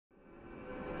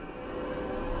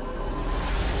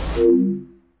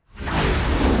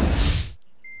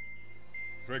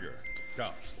Trigger,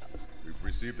 Count. We've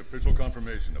received official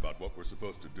confirmation about what we're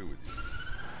supposed to do with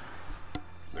you.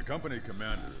 The company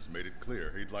commander has made it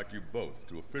clear he'd like you both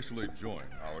to officially join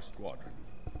our squadron.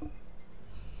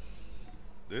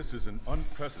 This is an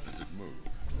unprecedented move.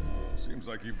 Seems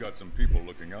like you've got some people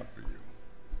looking out for you.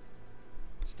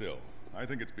 Still, I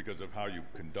think it's because of how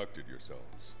you've conducted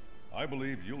yourselves. I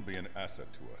believe you'll be an asset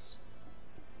to us.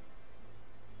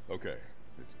 Okay,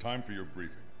 it's time for your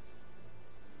briefing.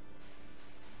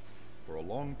 For a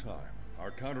long time,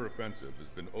 our counteroffensive has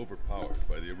been overpowered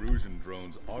by the Erusian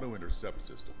drone's auto-intercept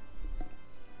system.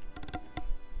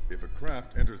 If a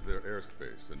craft enters their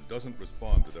airspace and doesn't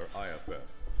respond to their IFF,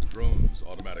 drones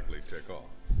automatically take off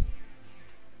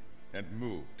and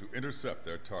move to intercept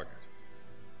their target.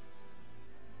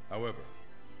 However,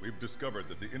 we've discovered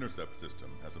that the intercept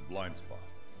system has a blind spot.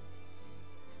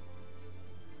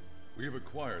 We have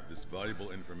acquired this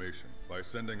valuable information by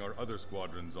sending our other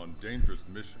squadrons on dangerous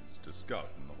missions to scout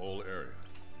in the whole area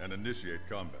and initiate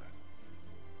combat.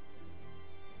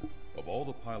 Of all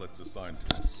the pilots assigned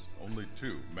to us, only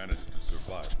 2 managed to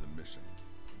survive the mission.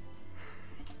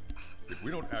 If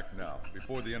we don't act now,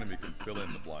 before the enemy can fill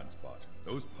in the blind spot,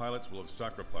 those pilots will have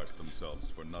sacrificed themselves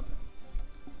for nothing.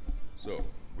 So,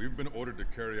 we've been ordered to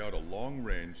carry out a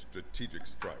long-range strategic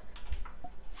strike.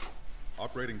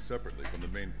 Operating separately from the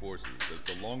main forces as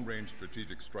the Long-Range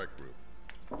Strategic Strike Group,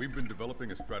 we've been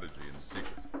developing a strategy in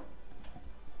secret.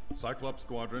 Cyclops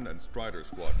Squadron and Strider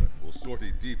Squadron will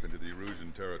sortie deep into the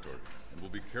Erusian territory and will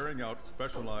be carrying out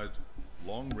specialized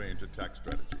long-range attack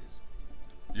strategies.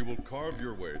 You will carve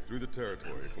your way through the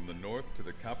territory from the north to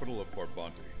the capital of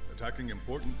Farbanti, attacking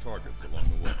important targets along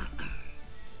the way.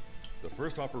 The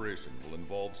first operation will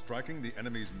involve striking the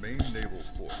enemy's main naval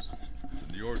force,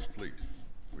 the Njord Fleet,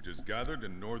 which is gathered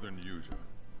in northern Usea.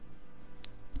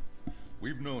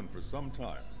 We've known for some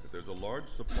time that there's a large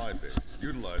supply base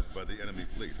utilized by the enemy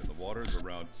fleet in the waters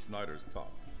around Snyder's Top.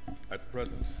 At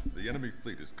present, the enemy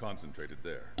fleet is concentrated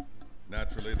there.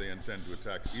 Naturally, they intend to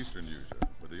attack eastern Usea,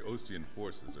 where the Ostian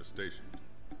forces are stationed.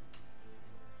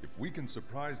 If we can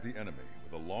surprise the enemy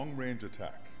with a long-range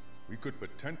attack, we could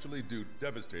potentially do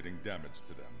devastating damage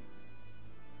to them.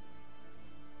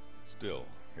 Still,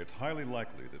 it's highly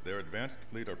likely that their advanced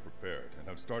fleet are prepared and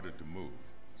have started to move,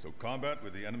 so combat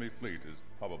with the enemy fleet is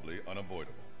probably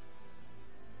unavoidable.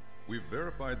 We've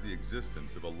verified the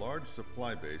existence of a large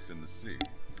supply base in the sea,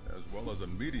 as well as a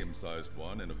medium-sized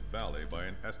one in a valley by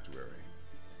an estuary.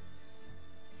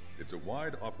 It's a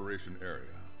wide operation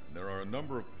area, and there are a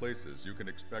number of places you can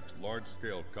expect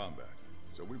large-scale combat,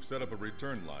 so we've set up a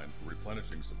return line for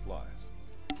replenishing supplies.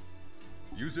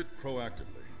 Use it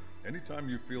proactively. Anytime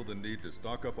you feel the need to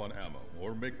stock up on ammo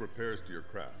or make repairs to your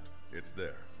craft, it's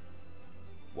there.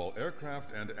 While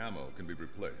aircraft and ammo can be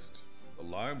replaced, the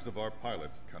lives of our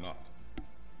pilots cannot.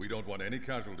 We don't want any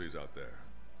casualties out there.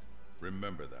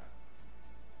 Remember that.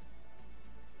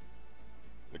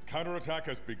 The counterattack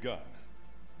has begun.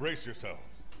 Brace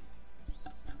yourselves.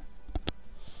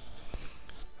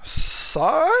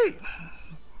 Alright.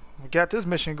 We got this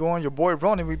mission going. Your boy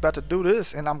Ronnie, we about to do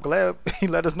this, and I'm glad he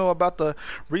let us know about the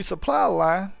resupply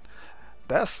line.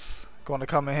 That's going to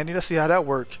come in handy. Let's see how that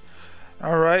works.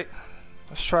 Alright.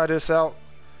 Let's try this out.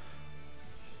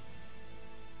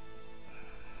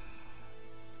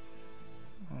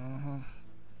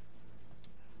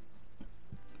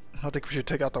 I think we should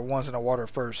take out the ones in the water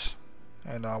first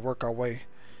and work our way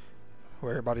with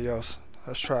everybody else.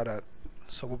 Let's try that.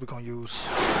 So what we gonna use?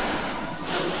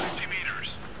 50 meters.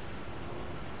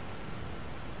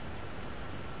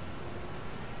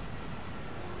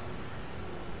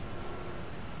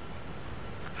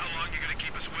 How long you gonna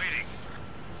keep us waiting?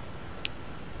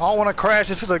 I don't want to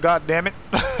crash into the goddammit.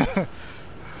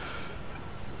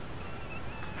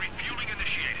 Refueling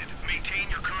initiated.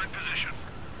 Maintain your current position.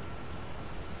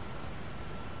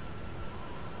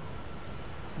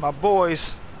 My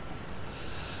boys.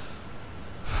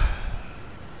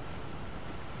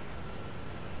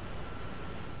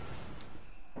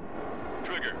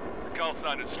 Trigger, your call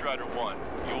sign is Strider 1.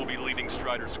 You will be leading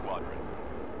Strider Squadron.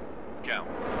 Count,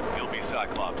 you'll be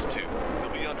Cyclops 2. You'll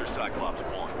be under Cyclops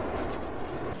 1.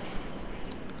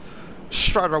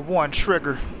 Strider 1,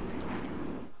 Trigger.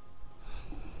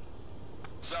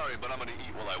 Sorry, but I'm gonna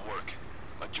eat while I work.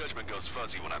 My judgment goes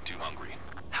fuzzy when I'm too hungry.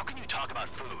 How can you talk about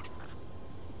food?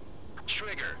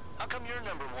 Trigger, how come you're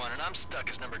number 1 and I'm stuck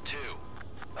as number 2? Oh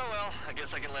well, I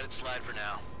guess I can let it slide for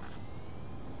now.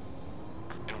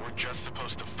 And we're just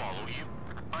supposed to follow you?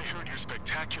 I heard you're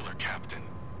spectacular, Captain.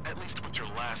 At least with your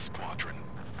last squadron.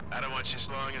 I don't want you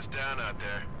slowing us down out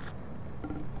there.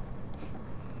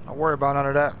 Don't worry about none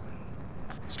of that.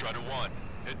 Strider 1,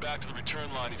 head back to the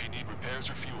return line if you need repairs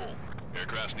or fuel.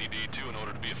 Aircrafts need D2 in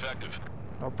order to be effective.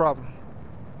 No problem.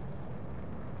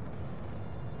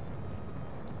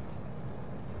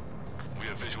 We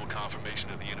have visual confirmation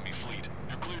of the enemy fleet.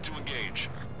 You're cleared to engage.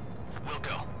 We'll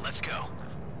go. Let's go.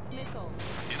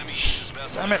 Enemy Aegis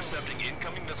vessel Damn it. intercepting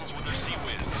incoming missiles with their Sea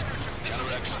Whiz.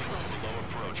 Counteract sequence below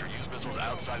approach or use missiles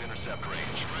outside intercept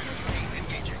range.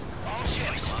 Engaging. All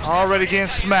ships. Already getting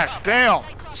smacked. Damn.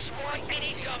 Swarm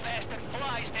any dumbass that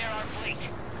flies near our fleet.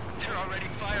 They're already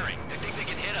firing. They think they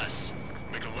can hit us.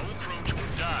 Make a low approach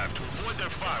or dive to avoid their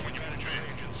fire when you penetrate.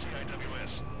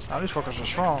 CIWS. Now these fuckers are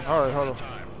strong. Alright, hold on.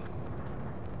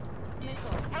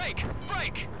 Break!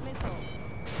 Break!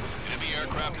 Enemy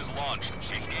aircraft is launched.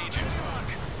 Engage it.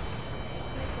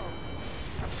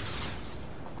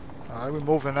 Alright, we're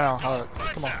moving now. Alright,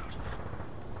 Lights come on. out.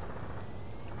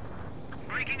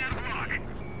 Breaking out block.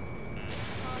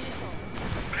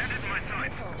 Bandit in my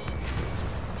sight.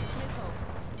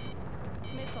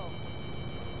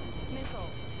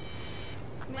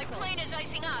 My plane is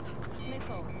icing up. This is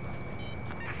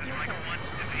Striker 1,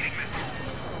 defeating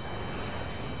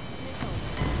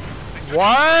missile.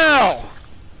 Wow!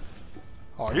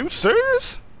 Are you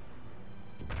serious?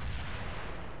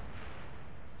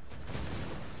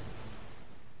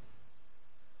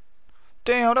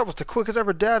 Damn, that was the quickest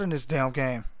ever died in this damn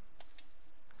game.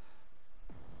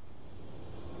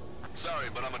 Sorry,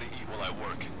 but I'm gonna eat while I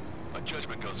work. My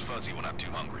judgment goes fuzzy when I'm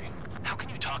too hungry. How can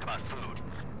you talk about food?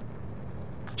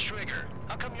 Trigger,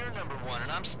 how come you're number 1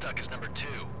 and I'm stuck as number 2?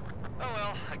 Oh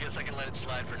well, I guess I can let it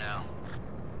slide for now.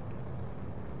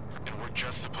 And we're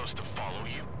just supposed to follow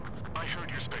you? I heard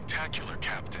you're spectacular,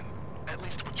 Captain. At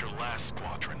least with your last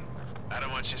squadron. I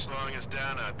don't want you slowing us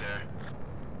down out there.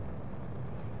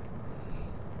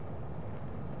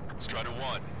 Strider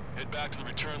 1, head back to the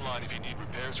return line if you need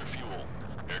repairs or fuel.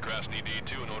 Aircrafts need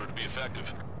D2 in order to be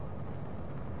effective.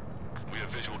 We have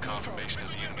visual confirmation of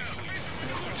the enemy fleet.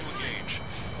 Clear to engage.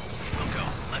 We'll go.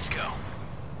 Let's go.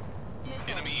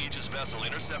 Enemy Aegis vessel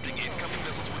intercepting incoming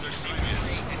missiles with their Sea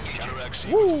Whiz. Counteract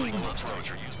sequence below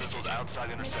approach or use missiles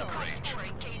outside intercept range.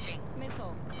 Engaging.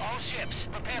 All ships,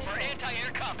 prepare for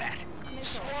anti-air combat.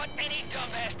 Squat any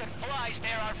dumbass that flies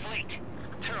near our fleet.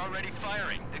 They're already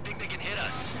firing. They think they can hit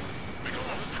us. Make a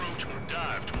low approach or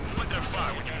dive to avoid their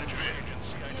fire when you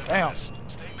penetrate. Damn.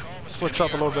 Switch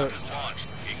up a little bit. Aircraft is launched.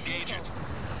 Engage it.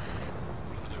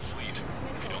 Front of their fleet.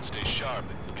 If you don't stay sharp,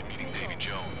 you'll be meeting Davy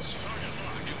Jones.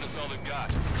 They're giving us all they've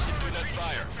got. Sit through that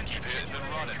fire. Keep hitting and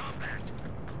running.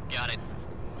 Got it.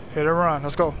 Hit and run.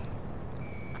 Let's go.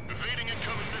 Evading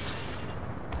incoming missile.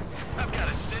 I've got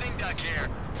a sitting duck here.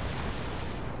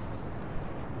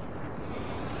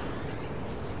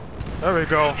 There we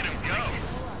go. Let him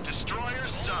go. Destroyer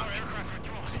sunk.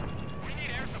 We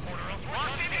need air support or else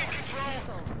we're in control.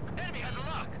 Enemy has a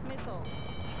lock.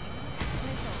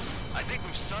 I think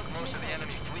we've sunk most of the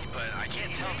enemy fleet, but I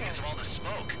can't tell because of all the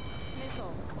smoke.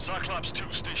 Cyclops 2,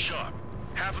 stay sharp.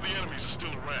 Half of the enemies are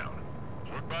still around.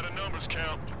 Work by the numbers,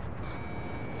 count.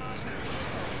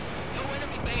 No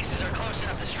enemy bases are close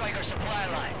enough to strike our supply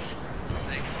lines.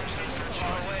 They force us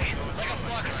far away, like a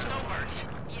flock of snowbirds.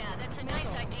 Yeah, that's a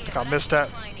nice idea. I think I missed that.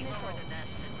 Flying any lower than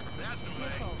this. That's the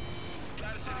way.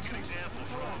 Gotta set a good example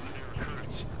for all the new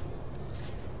recruits.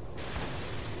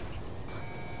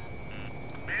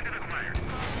 Bandit acquired.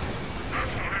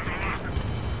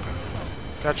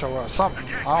 Got your something.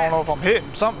 I don't know if I'm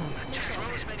hitting something. Just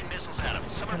throw as many missiles at them.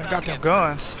 Some are And I bound got to them get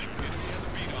guns. Enemy has a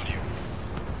beat on you.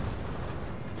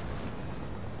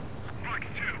 Mark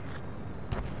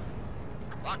 2.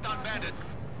 locked on bandit.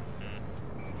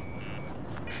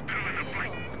 Still in the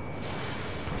fight.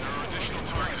 There are additional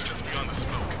targets just beyond the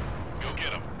smoke. Go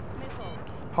get them.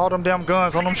 All them damn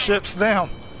guns on them ships down.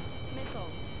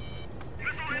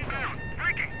 Missile inbound.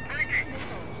 Breaking. Breaking.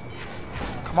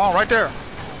 Come on, right there.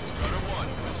 Strider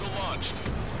 1, missile launched.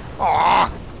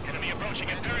 Ah! Enemy approaching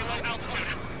at very low altitude.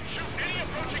 Shoot any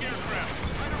approaching aircraft.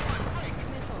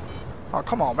 Oh,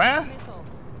 come on, man.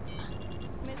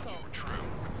 True.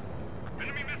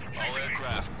 Enemy missile. All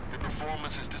aircraft, your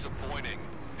performance is disappointing.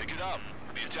 Pick it up.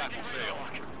 The attack will fail.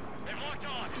 They've locked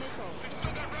on. We've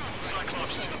still got rounds.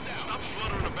 Cyclops 2, stop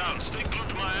fluttering about and stay glued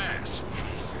to my ass.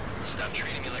 Stop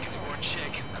treating me like a newborn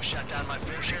chick. I've shot down my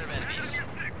fair share of enemies.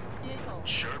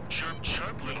 Chirp, chirp,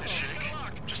 chirp, little chick.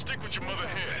 Just stick with your mother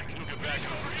head and you'll get back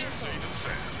home just safe and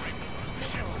sound.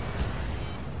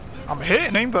 I'm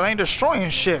hitting him, but I ain't destroying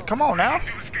shit. Come on now.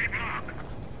 Escape lock.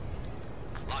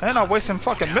 And I'm wasting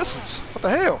fucking missiles. What the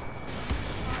hell?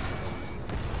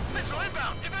 Missile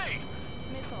inbound. Evade.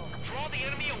 Draw the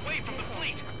enemy away from the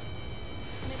fleet.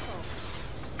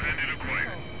 Bandit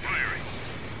acquired.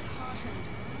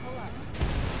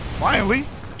 Finally.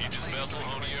 Aegis vessel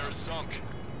Honier is sunk.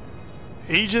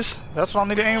 Aegis? That's what I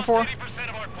need to aim for? 80%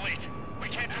 of our fleet. We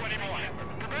can't do any more.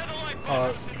 Prepare the life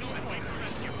Uh,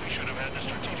 We should have had the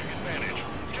strategic advantage.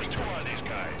 Just who are these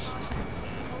guys?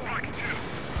 Mark 2.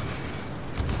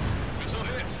 Missile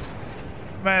hit.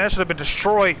 man, that should have been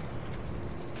destroyed.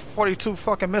 42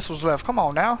 fucking missiles left. Come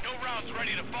on now. No rounds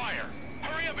ready to fire.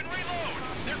 Hurry up and reload.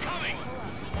 They're coming.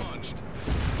 Missile launched.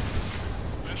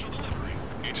 Special delivery.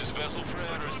 Aegis vessel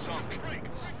Fred is sunk.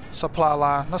 Supply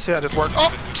line. Let's see how this works.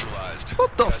 Oh! Neutralized.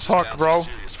 What the Guys, fuck, down bro?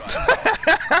 some serious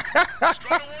fire.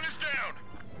 Strider 1 is down.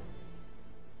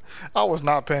 I was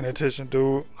not paying attention,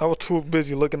 dude. I was too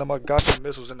busy looking at my goddamn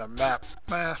missiles in the map.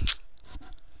 Man.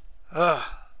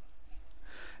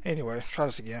 Anyway, try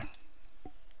this again.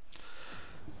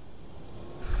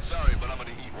 Sorry, but I'm gonna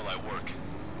eat while I work.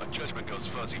 My judgment goes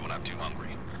fuzzy when I'm too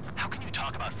hungry. How can you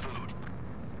talk about food?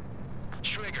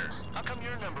 Trigger, how come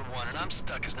you're number 1 and I'm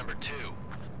stuck as number 2?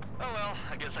 Oh well,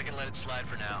 I guess I can let it slide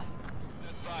for now.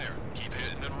 Then fire. Keep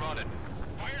hitting and running.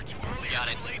 Fire too early. Got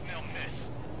it. Late and they'll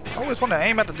miss. I always want to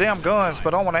aim at the damn guns,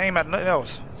 but I don't want to aim at nothing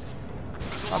else.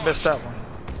 Missile I missed launched. that one.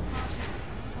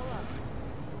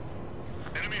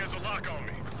 Enemy has a lock on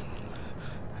me.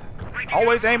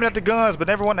 Always aiming at the guns, but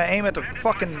never want to aim at the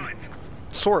fucking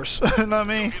source. You know what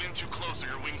I mean? Get in too close or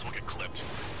your wings will get clipped.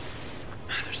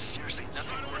 There's seriously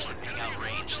nothing worse than being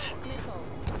outranged.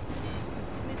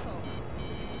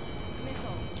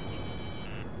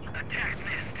 Attack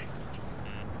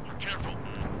missed. Careful.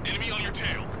 Enemy on your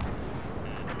tail.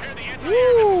 Prepare the anti-air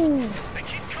Woo! missiles. They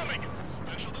keep coming.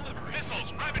 Special delivery.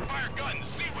 Missiles, rapid fire guns,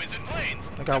 sea whiz and planes.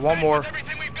 I got one more.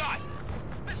 Everything we've got.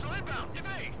 Missile inbound.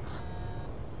 Evade.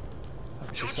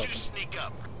 Let me see Don't you something. sneak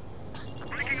up.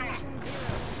 Breaking off.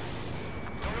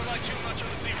 Don't rely too much on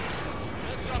the sea whiz.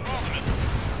 We'll stop all the missiles.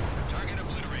 Target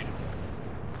obliterated.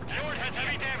 Fjord has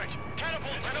heavy damage.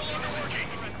 Catapults are no longer working.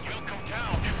 We'll come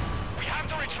down. We have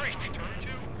to retreat.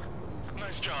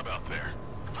 Nice job out there.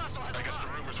 I guess the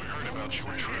rumors we heard about you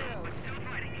were true.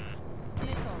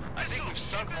 I think we've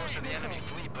sunk most of the enemy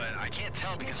fleet, but I can't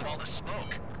tell because of all the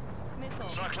smoke.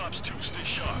 Cyclops 2, stay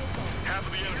sharp. Half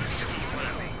of the enemies are still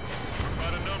around. We're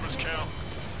by the numbers, Cal.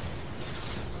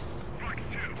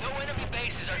 No enemy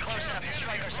bases are close enough to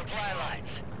strike our supply lines.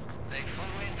 They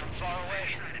flew in from far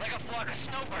away, like a flock of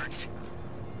snowbirds.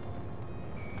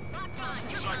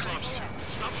 Cyclops 2,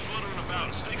 stop fluttering about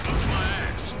and stay close to my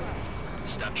ass.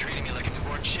 Stop treating me like a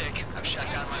newborn chick. I've shot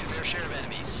down my fair share of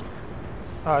enemies.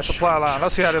 Alright, supply line.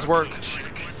 Let's see how this works.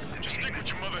 Just stick with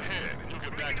your mother head and you'll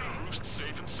get back to the roost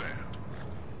safe and sound.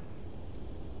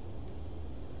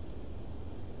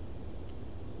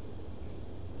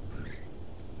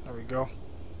 There we go.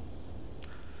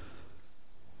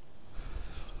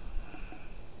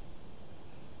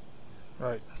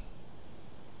 Right.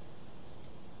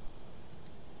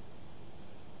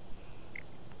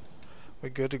 We're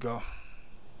good to go.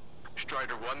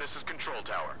 Strider 1, this is Control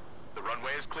Tower. The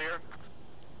runway is clear?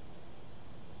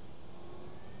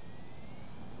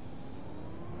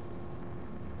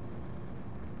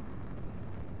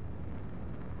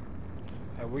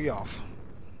 And we off.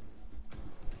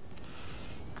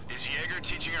 Is Jaeger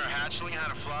teaching our hatchling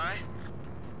how to fly?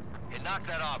 Hey, knock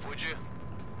that off, would you?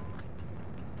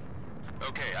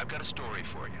 Okay, I've got a story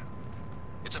for you.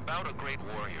 It's about a great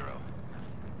war hero.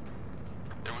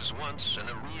 There was once an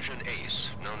Erusian ace,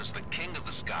 known as the King of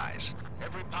the Skies.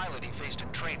 Every pilot he faced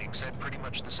in training said pretty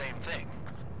much the same thing.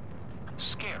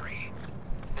 Scary.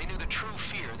 They knew the true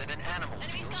fear that an animal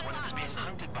feels when it is being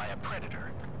hunted by a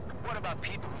predator. What about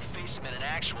people who face him in an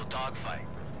actual dogfight?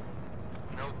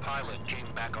 No pilot came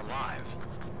back alive.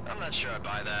 I'm not sure I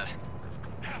buy that.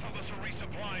 Half of us are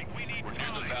resupplying. We need We're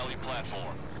near the valley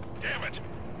platform. Damn it!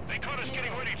 They caught us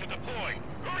getting ready to deploy.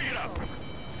 Hurry it up!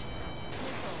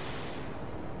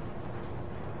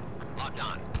 Locked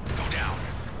on. Go down.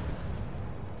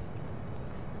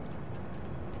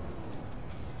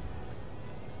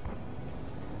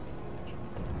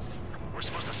 We're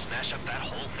supposed to smash up that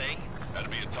whole thing?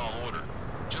 That'd be a tall order.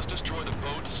 Just destroy the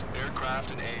boats,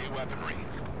 aircraft, and AA weaponry.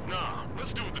 Nah,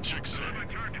 let's do what the chick said.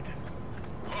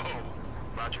 Whoa!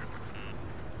 Roger.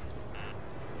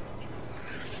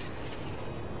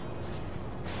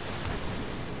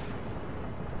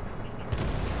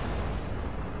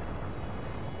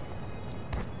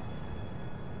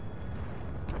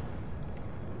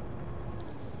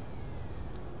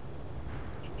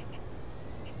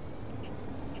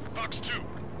 Fox 2.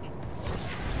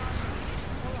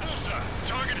 Bullseye,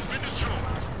 target has been destroyed.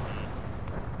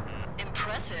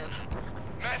 Impressive.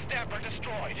 Mass staff are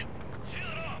destroyed.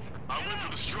 Seal it off. I went for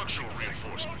the structural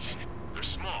reinforcements. They're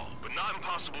small, but not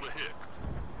impossible to hit.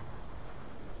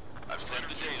 I've sent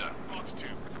the data. Fox 2.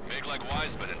 Make like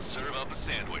Wiseman and serve up a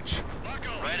sandwich.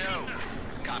 Righto.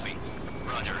 Copy.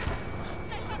 Roger.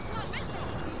 Cyclops 1 missile.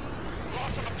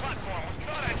 Loss on the platform was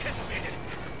not anticipated.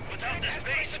 Without this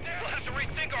base, we'll have to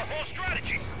rethink our whole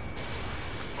strategy.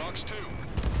 Fox 2.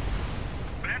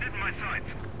 Bandit in my sights.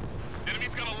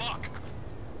 Enemy's got a lock.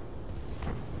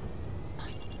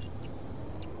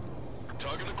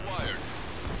 Target acquired.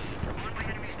 On my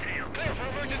enemy's tail. Clear for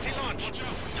emergency launch. Watch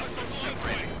out. Tugboat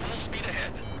separating. Full speed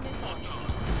ahead. Locked on.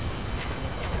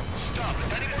 Stop.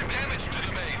 Any more damage to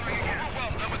the base?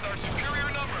 Overwhelm them with our superior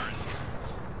numbers.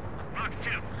 Fox 2.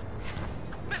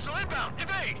 Missile inbound.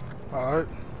 Evade. Alright.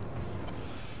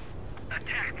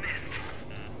 Attack missed.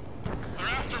 They're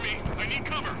after me. I need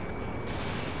cover.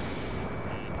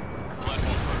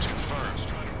 Platform approach confirmed.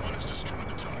 Strider 1 has destroyed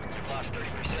the target. We've lost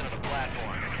 30% of the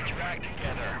platform. Drag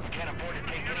together. We can't afford to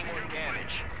take any more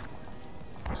damage.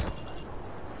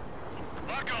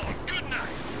 Lock on. Good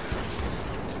night.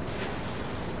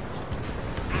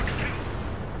 Fox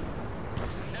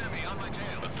 2. Enemy on my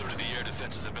tail. A third of the air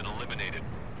defenses have been eliminated.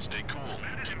 Stay cool.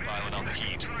 Keep piling on the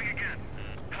heat. Trying again.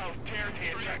 How dare they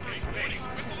attack this base?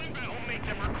 Missile inbound. We'll make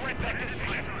them regret that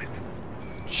decision.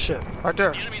 Shit. Right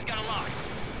there. The enemy's got a lock.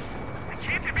 I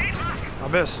can't be locked. I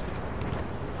missed.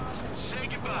 Say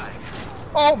goodbye.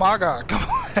 Oh my god. Come on.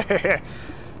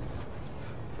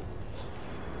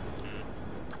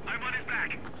 I'm on his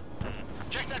back.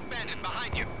 Check that bandit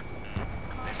behind you.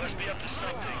 They must be up to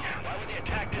something. Why would they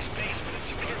attack this base with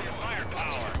its superior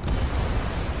firepower?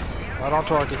 Right on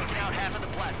target. Taking out half of the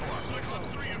platform. Cyclops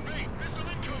 3 invade. Missile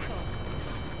incoming.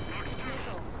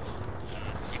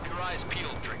 Keep your eyes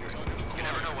peeled, Trigger. You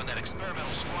never know when that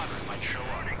experimental squadron might show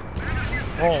up.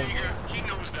 Oh. He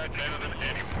knows that better than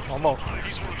anyone. Almost.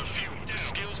 He's one of the few with the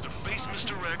skills to face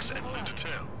Mr. X and win to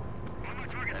tell.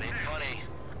 That ain't funny.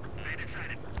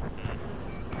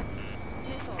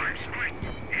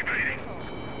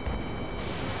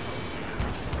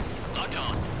 Locked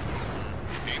on.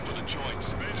 Aim for the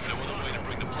joints. There's no other way to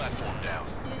bring the platform down.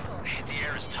 The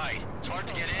air is tight. It's hard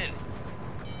to get in.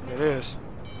 It is.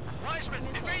 Wiseman,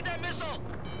 evade that missile!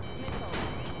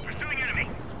 Pursuing enemy.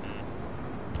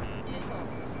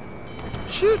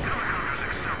 Shit.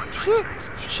 Shit.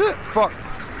 Shit. Fuck.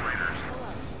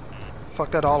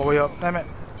 Fuck that all the way up. Damn it.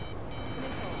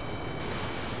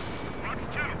 Fox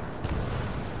 2.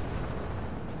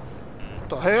 What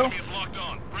the hell? Enemy is locked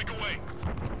on. Break away.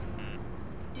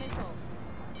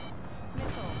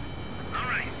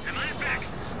 Alright, am I back?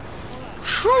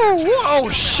 Whew, oh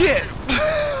shit.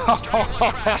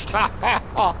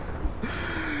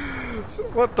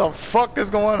 What the fuck is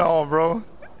going on, bro?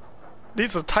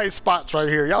 These are tight spots right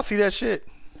here. Y'all see that shit?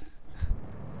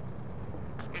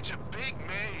 It's a big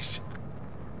maze.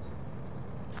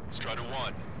 Strider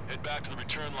 1, head back to the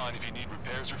return line if you need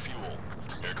repairs or fuel.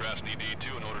 Aircrafts need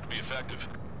E2 in order to be effective.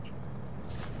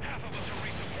 Half of us are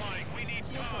resupplying. We need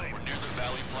time. We're near the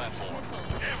valley platform.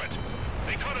 Damn it.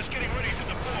 They caught us getting ready to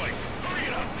deploy. Hurry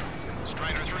it up.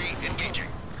 Strider 3 engaging.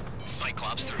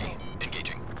 Cyclops 3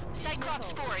 engaging.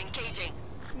 Cyclops 4 engaging.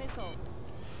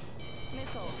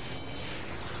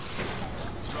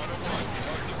 Strider 1,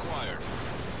 target acquired.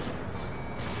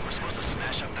 We're supposed to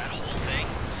smash up that whole thing?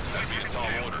 That'd be a tall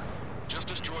order. Just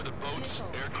destroy the boats,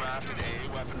 aircraft, and AA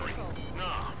weaponry.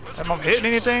 Nah, let's Am do I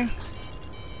hitting missions. anything?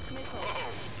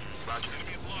 Whoa. Roger.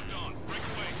 Enemy is locked on. Break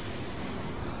away.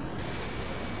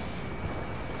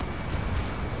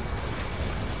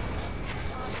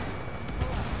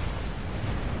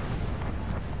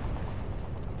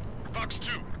 Fox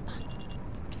 2.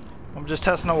 I'm just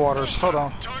testing the waters. Hold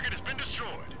on. Target has been destroyed.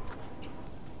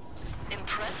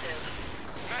 Impressive.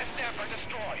 Mass staff are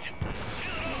destroyed.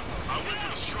 I went for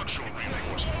the structural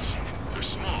reinforcements. They're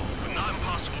small, but not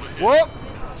impossible to hit. Whoop!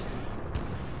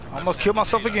 I almost killed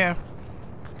myself again.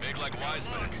 Make like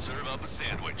Wiseman and serve up a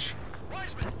sandwich.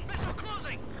 Wiseman, missile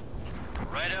closing.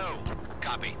 Righto.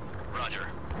 Copy. Roger.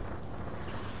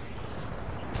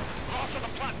 Loss of the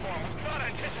platform was not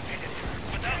anticipated.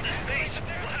 Without this base,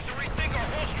 we'll have to rethink our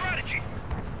whole strategy.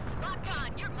 Locked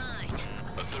on. You're mine.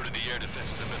 A third of the air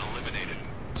defenses have been eliminated.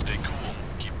 Stay cool.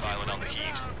 Keep piling on the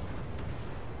heat.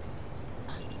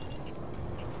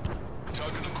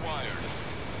 Target acquired.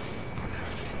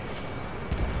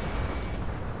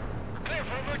 Clear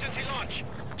for emergency launch.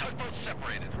 Tugboats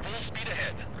separated. Full speed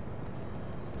ahead.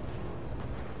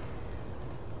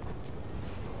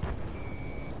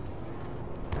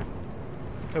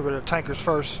 Get rid of the tankers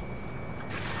first.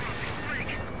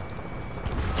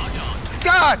 Locked on.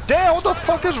 God damn, what the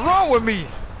fuck is wrong with me?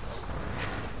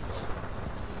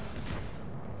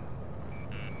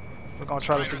 We're gonna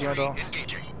try this again though.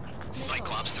 Engaging.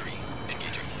 Cyclops 3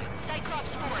 engaging.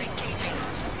 Cyclops 4 engaging.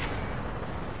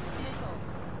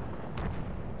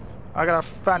 I gotta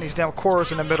find these damn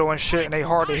cores in the middle and shit, and they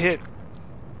hard to hit.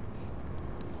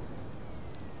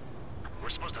 We're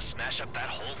supposed to smash up that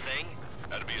whole thing?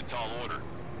 That'd be a tall order.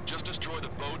 Just destroy the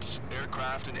boats,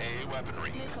 aircraft, and AA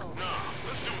weaponry. Nah,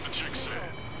 let's do what the chick said.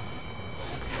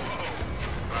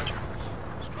 Whoa. Roger.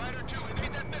 Strider 2,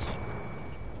 hit that missile.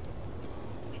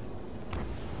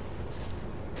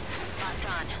 Locked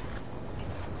on.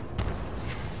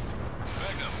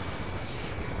 Magnum.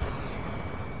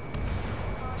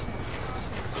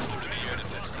 The 30 air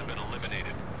defenses have been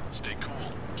eliminated. Stay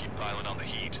cool. Keep piling on the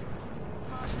heat.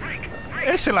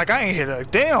 It seemed like I ain't hit a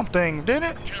damn thing, did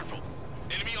it? Careful.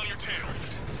 Enemy on your tail.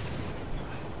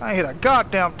 I ain't hit a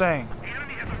goddamn thing. The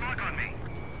enemy has a lock on me.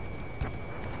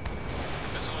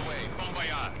 Missile away. Bon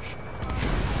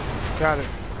voyage. Got it.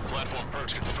 Platform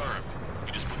perks confirmed.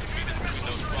 You just put the meat in between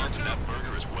those bonds and that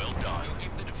burger is well done. We'll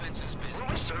keep the defenses busy. Were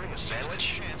we serving a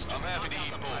sandwich? I'm happy to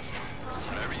eat both.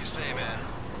 Whatever you say, man.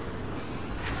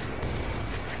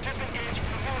 Disengage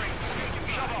from the mooring.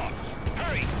 Shove off.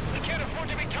 Hurry. We can't afford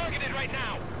to be targeted right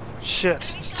now.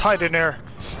 Shit, it's tight in there.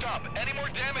 Stop. Any more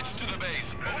damage to the base.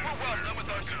 Overwhelm them with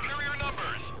our superior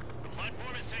numbers. The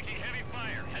platform is taking heavy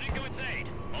fire. Heading to its aid.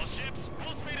 All ships,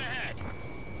 full speed ahead.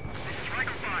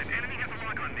 Striker 5. Enemy has a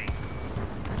lock on me.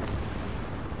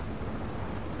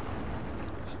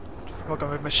 Look,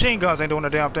 my machine guns ain't doing a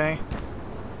damn thing.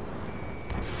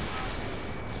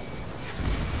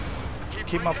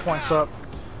 Keep my points up.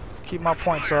 Keep my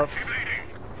points up.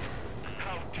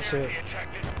 That's it.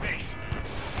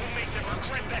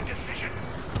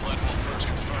 Platform perks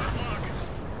confirmed.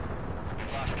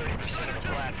 We've lost 30% of the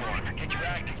platform. Get your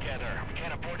act together. We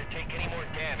can't afford to take any more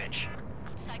damage.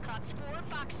 Cyclops 4,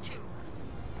 Fox 2.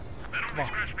 That Come on.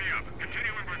 scratched me up.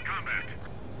 Continuing with combat.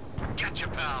 Gotcha,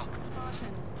 pal.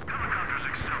 Helicopters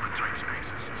excel in tight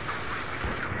spaces.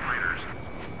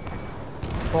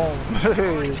 Boom. Fighters.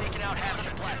 Hey. Taking out half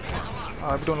the platform.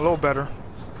 Alright, we're doing a little better.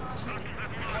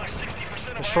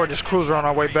 Destroyed this cruiser on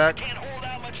our way back. Can't hold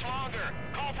out much longer.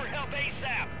 Call for help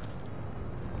ASAP.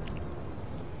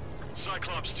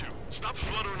 Cyclops 2, stop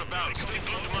fluttering about. Stay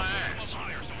glued to my ass.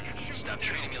 Stop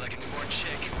treating me like a newborn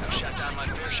chick. I've shot down my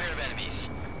fair share of enemies.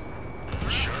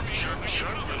 Sharp,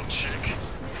 little chick.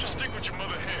 Just stick with your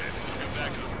mother head and get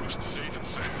back to the roost safe and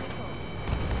sound.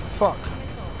 Fuck.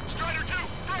 Strider 2,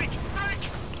 break!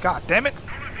 God damn it.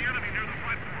 Don't let the enemy near the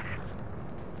platform.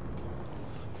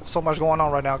 So much going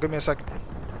on right now. Give me a second.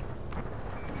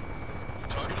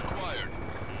 Target acquired.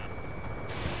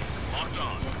 Locked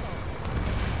on.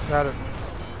 Got it.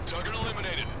 Target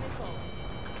eliminated.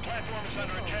 The platform is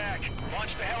under attack.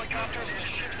 Launch the helicopters and the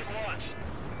ships at once.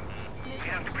 We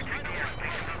have to protect the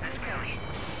airspace above this valley.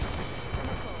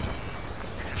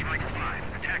 This is Striker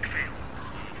 5. Attack failed.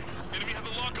 Enemy has a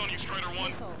lock on you, Strider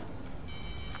 1.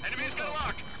 Enemy has got a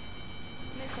lock.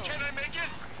 Can I make it?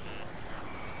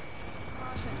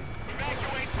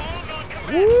 Evacuate all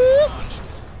non-combatants. Woo!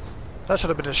 That should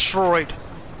have been destroyed.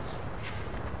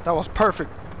 That was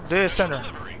perfect. Dead center.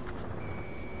 Delivery.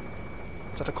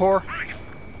 Is that the core?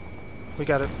 We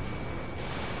got it.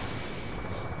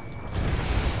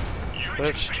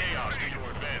 Bitch. Chaos to your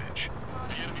advantage.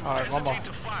 The enemy will Alright, one more.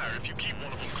 hesitate to fire if you keep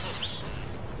one of them close.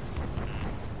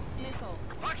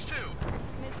 Fox 2.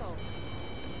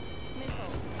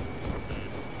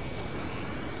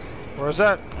 Where's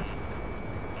that?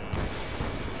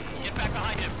 Get back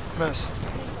behind him. Miss.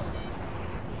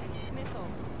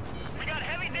 We got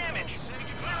heavy damage.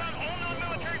 Clear out all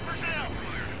non-military personnel.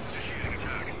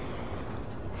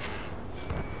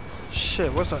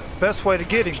 Shit, what's the best way to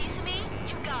get him? Piece of me?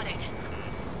 You got it.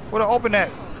 Where to open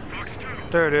that?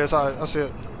 There it is. Alright, I see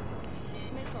it.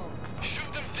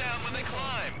 Shoot them down when they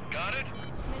climb. Got it?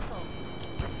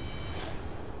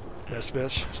 Yes,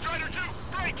 bitch. Strider 2,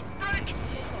 break!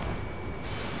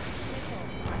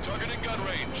 Target in gun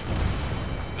range.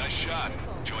 Nice shot.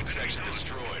 Joint section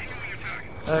destroyed.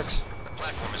 X. The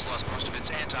platform has lost most of its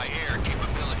anti-air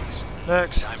capabilities.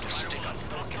 X. Time to stick a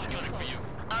fork in the gunning for you.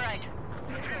 All right.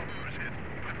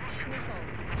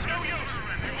 It's no use.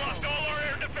 We've lost all our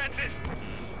air defenses.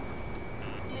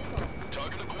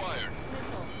 Target acquired.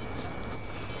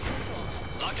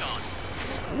 Locked on.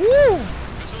 Woo!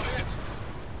 Missile hit.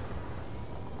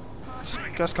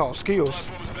 That's called skills.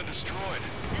 Platform has been destroyed.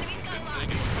 Enemy's got a Didn't lock.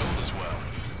 think it would build as well.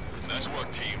 Nice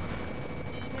work, team.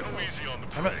 Go easy on the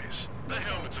Damn it. praise. The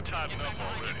helmets are tight enough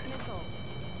already.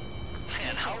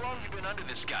 Man, how long have you been under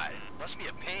this guy? Must be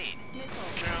a pain.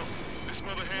 Count, this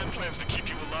mother hen plans to keep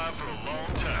you alive for a long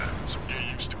time, so get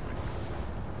used to it.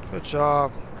 Good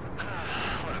job.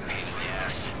 What a pain in the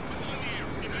ass.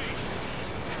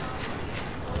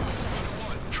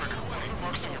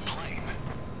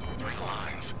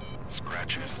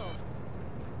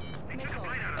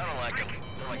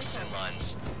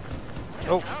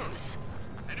 Oh, Those.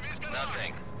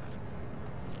 Nothing.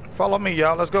 follow me,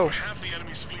 y'all. Let's go. Half the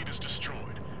enemy's fleet is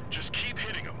destroyed. Just keep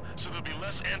hitting them, so there'll be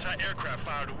less anti-aircraft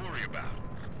fire to worry about.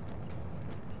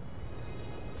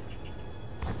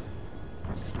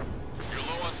 You're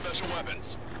low on special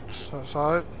weapons.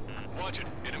 Side. Watch it.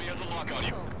 Enemy has a lock on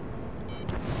you.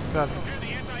 Got it. Here, the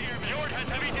anti-air Fjord has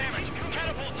heavy damage.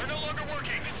 Catapults are no longer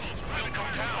working. We'll go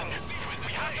down.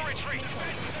 We have to retreat.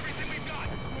 With everything we've got.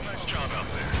 Nice job out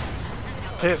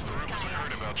there. Hit. The rumors I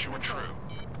heard about you were true.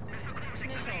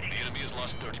 The enemy has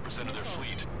lost 30% of their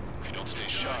fleet. If you don't stay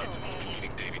sharp, you'll be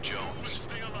leading Davy Jones.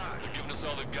 They're giving us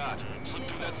all they've got. Slip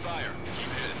through that fire.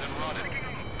 Keep hitting and running.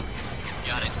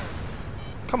 Got it.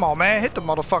 Come on, man. Hit the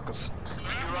motherfuckers.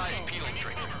 Keep your eyes peeled,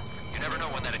 Trigger. You never know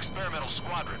when that experimental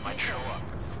squadron might show up.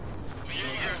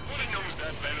 Yeah, he knows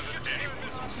that better than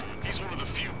anyone. He's one of the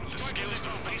few with the skills to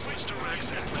face Mr.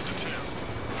 Rex and put to tell.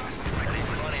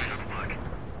 Funny.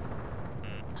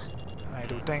 I ain't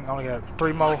do a thing. Only got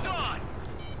 3 more. Done.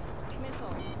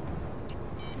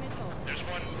 There's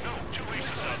one, no, 2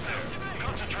 aces out there.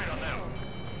 Concentrate on them.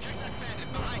 Check that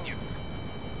bandit behind you.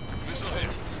 Missile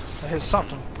hit. I hit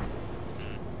something.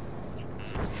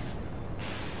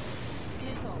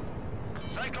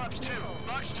 Cyclops 2,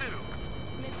 Fox 2.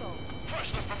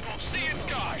 Push them from both sea and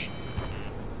sky.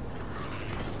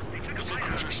 Missile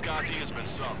cruiser Scothy has been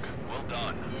sunk. Well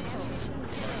done.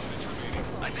 5 minutes remaining.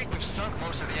 I think we've sunk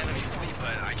most of the enemy fleet,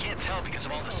 but I can't tell because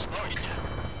of all the smoke.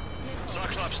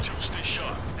 Cyclops 2, stay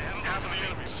sharp. Half of the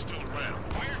enemies are still around.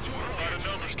 By the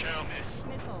numbers, Cal.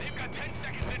 They've got 10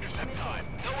 seconds intercept time.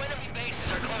 No enemy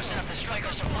bases are close enough to strike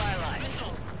our supply line.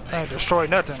 I ain't destroyed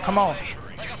nothing. Come on.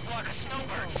 Like a flock of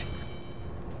snowbirds.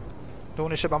 Doing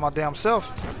this shit by my damn self.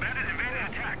 Bandit invaded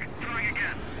attack. Trying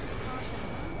again.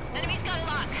 Enemy's got a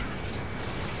lock.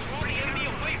 Throw the enemy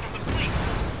away from the fleet.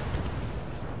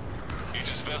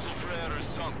 Aegis vessel Freya is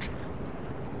sunk.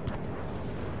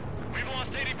 We've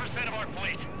lost 80% of our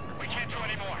fleet. We can't do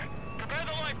any more. Prepare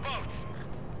the lifeboats.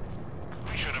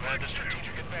 We should have had the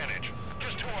strategic advantage.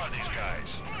 Just who are these guys?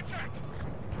 Contact.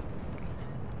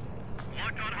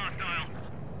 Locked on hostile.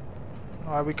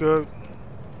 Alright, we good.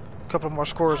 Couple more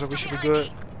scores and we should be good.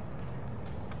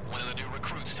 One of the new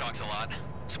recruits talks a lot.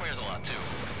 Swears a lot, too.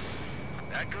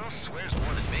 That girl swears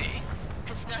more than me.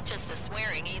 It's not just the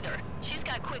swearing either. She's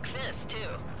got quick fists too.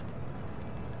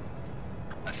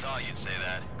 I thought you'd say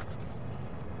that.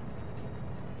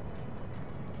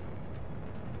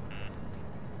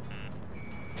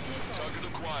 Target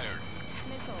acquired.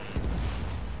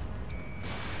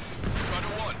 Strider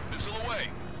 1, missile away.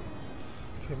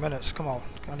 3 minutes. Come on.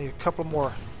 I need a couple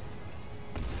more.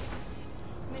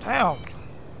 Damn.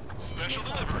 Special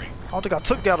delivery. I don't think I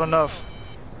took out enough.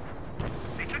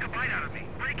 They took a bite out of me.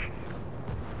 Breaking.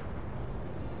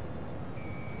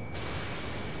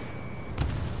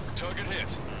 Target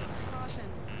hit.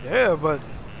 Yeah, but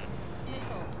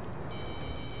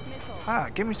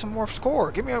give me some more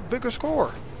score. Give me a bigger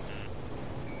score.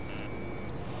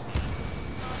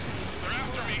 They're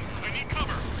after me. I need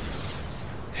cover.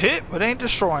 Hit, but ain't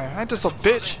destroying. Ain't this a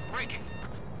bitch? Breaking.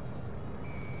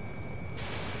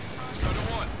 Strider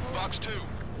 1, Fox 2.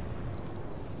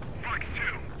 Fox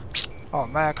 2. Oh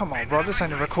man, come on, bro. This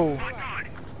ain't even cool. Locked on.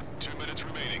 2 minutes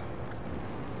remaining.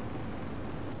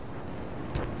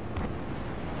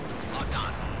 Locked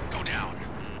on. Go down.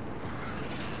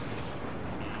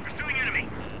 Pursuing enemy.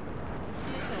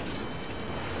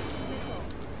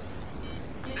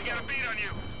 They got a beat on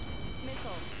you.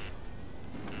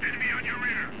 Enemy on your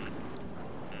rear.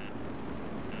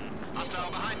 Hostile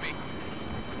behind me.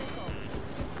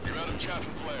 You're out of chaff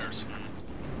and flares.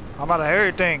 I'm out of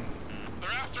everything. They're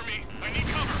after me. I need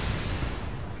cover.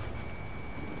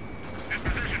 In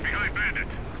position behind bandit.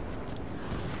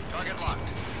 Target locked.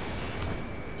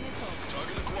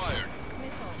 Target acquired.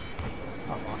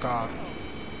 Oh my god.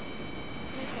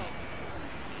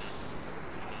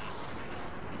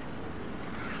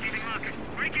 Keeping locking.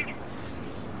 Breaking.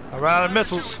 I ran out of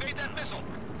missiles. Evade that missile.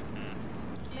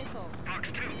 Fox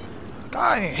 2. God,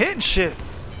 I ain't hitting shit.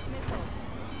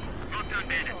 Locked on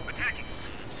bandit. Attacking.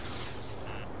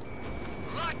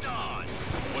 Locked on.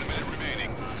 1 minute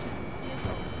remaining.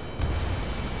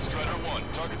 Strider 1,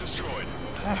 target destroyed.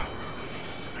 Damn.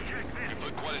 You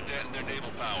put quite a dent in their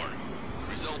naval power.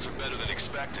 Results are better than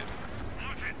expected.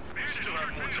 Still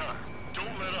have more time.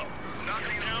 Don't let up. Knock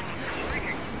them down.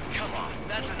 Come on.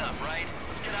 That's enough, right?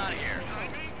 Let's get out of here.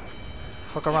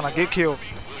 Fuck around, I get killed.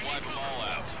 We'll wipe them all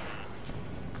out.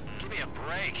 Give me a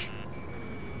break.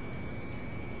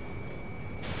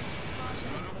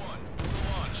 Strider 1, missile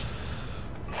launched.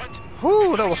 What?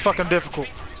 Whew, that was fucking difficult.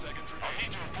 3 seconds I'll need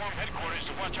remaining. to inform headquarters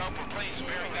to watch out for planes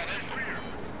bearing that info.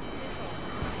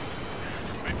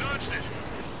 Touched it.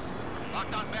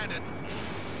 Locked on Bandit.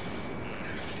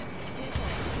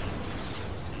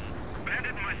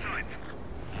 Bandit in my sights.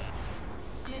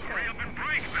 Hurry up and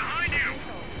break! Behind you!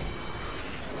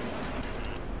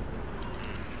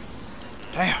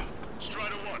 Damn.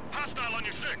 Strider 1, hostile on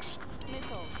your 6.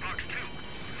 Box 2.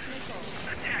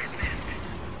 Attack missed.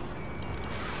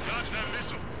 Dodge that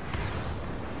missile.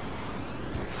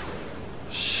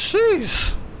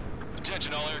 Jeez.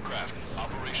 Attention all aircraft.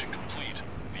 Operation complete.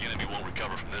 The enemy won't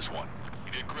recover from this one.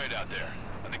 You did great out there.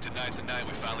 I think tonight's the night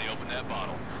we finally open that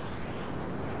bottle.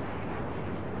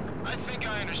 I think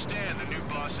I understand the new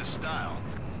boss's style.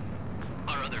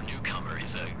 Our other newcomer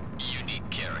is a unique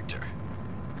character.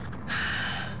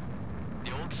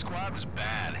 The old squad was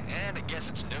bad, and I guess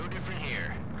it's no different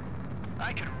here.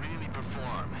 I could really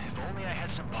perform, if only I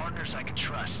had some partners I could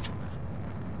trust.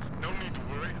 No need to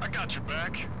worry, I got your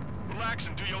back. Relax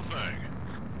and do your thing.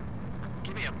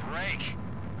 Give me a break.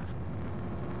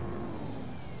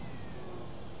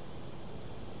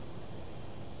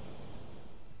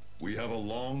 We have a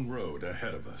long road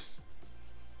ahead of us.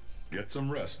 Get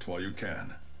some rest while you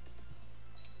can.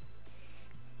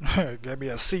 Gotta be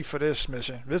a C for this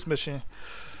mission. This mission,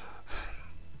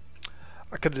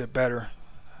 I could have did better.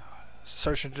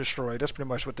 Search and destroy. That's pretty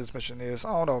much what this mission is. I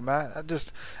don't know, man.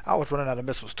 I was running out of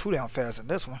missiles too damn fast in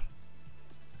this one.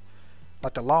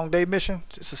 Like the long day mission,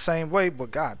 it's the same way, but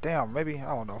goddamn, maybe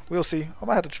I don't know. We'll see. I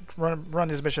might have to run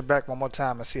this mission back one more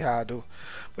time and see how I do.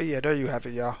 But yeah, there you have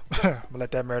it, y'all. I'm gonna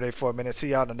let that marinate for a minute. See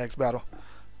y'all in the next battle.